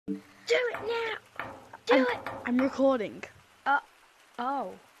now. Do it. I'm recording.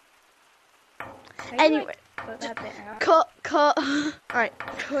 Oh. Anyway, Put that bit out. cut. Alright.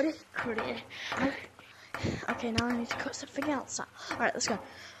 Cut it. Okay, now I need to cut something else out. Alright, let's go.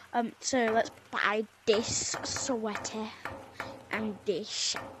 So let's buy this sweater and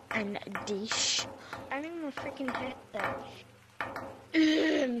dish and dish. I'm in my freaking head though.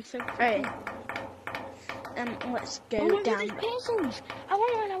 I'm so Right. Let's go Oh, down. there's piercings. I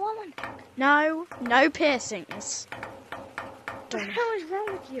want one. No piercings. What the hell is wrong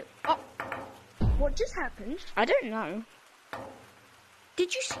with you? Oh, what just happened? I don't know.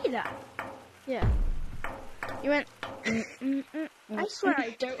 Did you see that? Yeah. You went. I swear I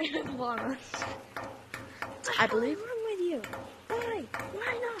don't have one. I believe. What's wrong with you? Why?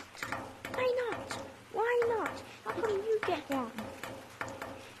 Why not? Why not? Why not? How come you get one?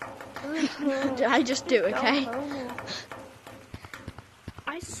 Did I just do okay?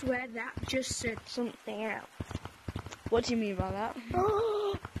 I swear that just said something else. What do you mean by that?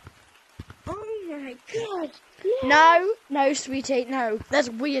 Oh my god. Yeah. No, sweetie, no. There's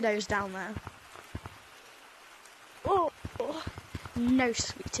weirdos down there. Oh. No,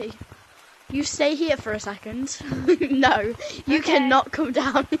 sweetie. You stay here for a second. No, you Okay. cannot come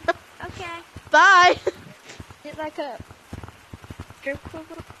down. Okay. Bye. Is it like a strip club?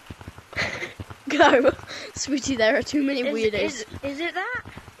 Go. Sweetie, there are too many weirdos. Is it that?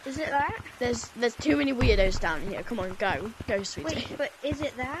 Is it that? There's too many weirdos down here. Come on, go. Go, sweetie. Wait, but is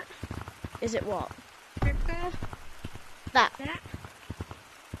it that? Is it what? Strip club? That. That?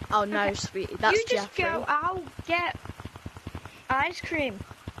 Oh no, Okay. sweetie. That's You just Jeffrey. go, I'll get ice cream.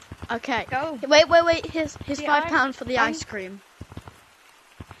 Okay. Go. Wait. Here's See, £5 for the I'm- ice cream.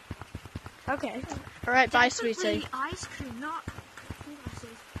 Okay. All right, bye, Definitely sweetie. ice cream, not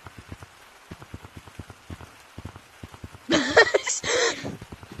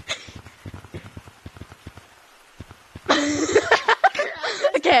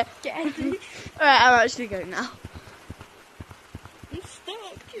Okay. glasses. All right, I'm actually going now. I'm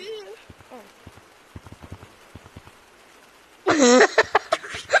stuck here.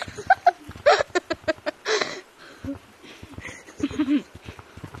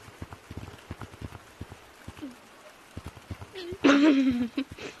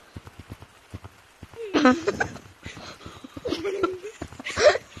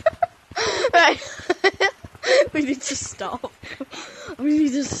 Right. We need to stop. We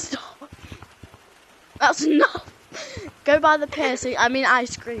need to stop. That's enough. Go buy the piercing. I mean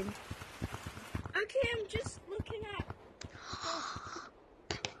ice cream. Okay, I'm just looking at.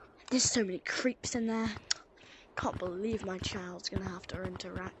 There's so many creeps in there. Can't believe my child's gonna have to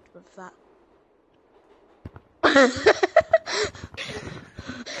interact with that.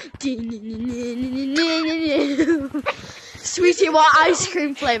 Sweetie, what ice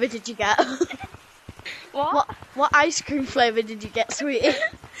cream flavour did you get? What ice cream flavour did you get, sweetie?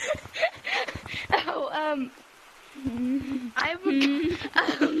 Oh, I will.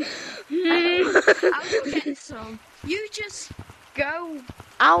 I'll go get some. You just go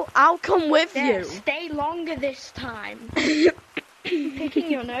I'll come with there. you. Stay longer this time.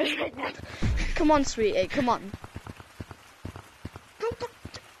 Picking your nose right now. Come on, sweetie, come on.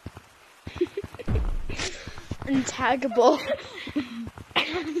 Intaggable.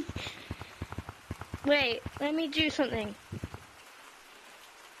 Wait, let me do something.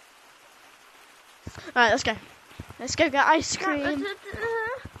 Alright, let's go. Let's go get ice cream.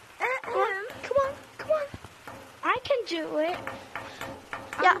 Come on. I can do it.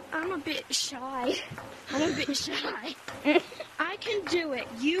 Yeah. I'm a bit shy. I can do it.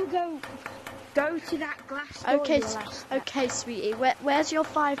 You go to that glass door. Okay, you last step. okay, sweetie. Where's your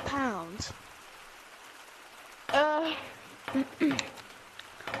 £5?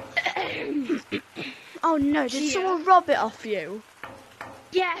 Oh no, did Here. someone rob it off you?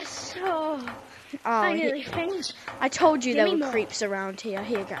 Yes. Oh, Oh, I nearly finished. I told you Give there me were more. creeps around here.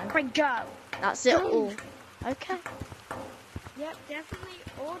 Here you go. Right, go. That's it Go. all. Okay. Yep, definitely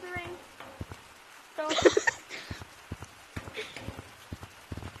ordering stuff.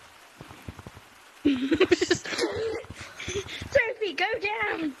 Sophie, go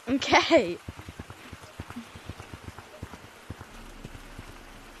down. Okay.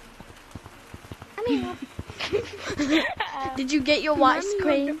 I mean, Did you get your ice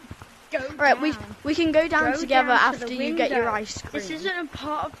cream? Go Alright, we can go down Go together down to after the you get your window. ice cream. This isn't a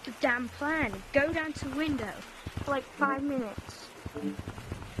part of the damn plan. Go down to the window for like 5 minutes.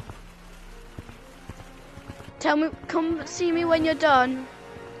 Tell me, come see me when you're done.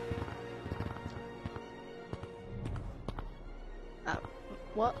 Oh,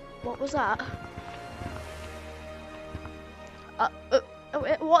 what was that?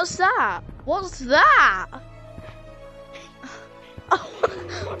 What's that? What's that?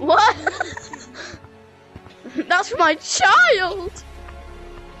 What? That's my child.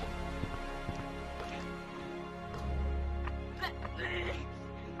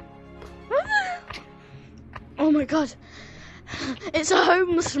 Oh my god. It's a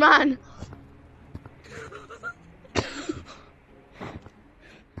homeless man.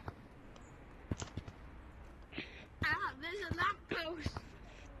 There's a lamppost.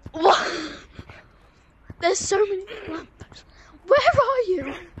 What? There's so many lampposts. Where are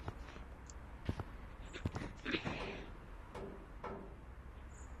you?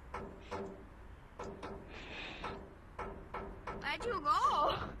 Where'd you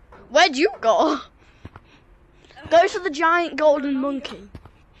go? Where'd you go? Go to the giant golden monkey.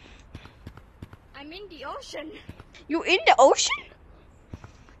 I'm in the ocean. You're in the ocean?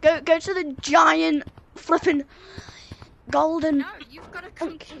 Go to the giant flipping golden. No, you've got to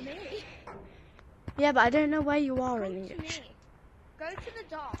come to me. Yeah, but I don't know where you are Come in the to me. ocean. Go to the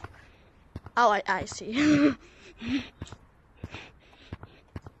dock. Oh, I see. I'm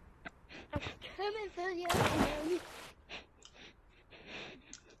coming for you.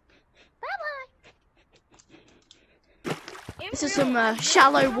 Bye-bye. This is some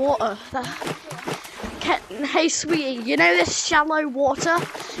shallow water. Hey, sweetie, you know this shallow water?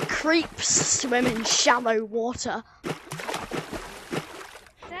 Creeps swim in shallow water.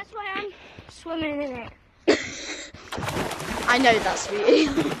 That's why I'm swimming in it. I know that, sweetie.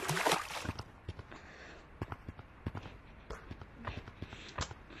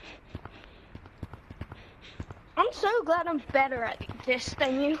 I'm so glad I'm better at this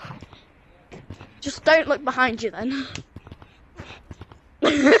than you. Just don't look behind you then.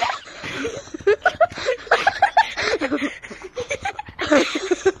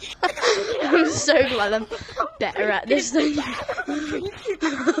 I'm so glad I'm better at this than you.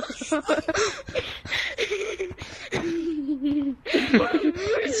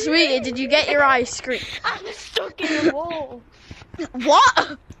 Sweetie, did you get your ice cream? I'm stuck in a wall.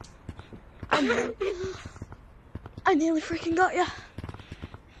 What? I nearly freaking got you.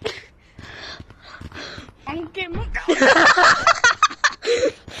 I'm getting my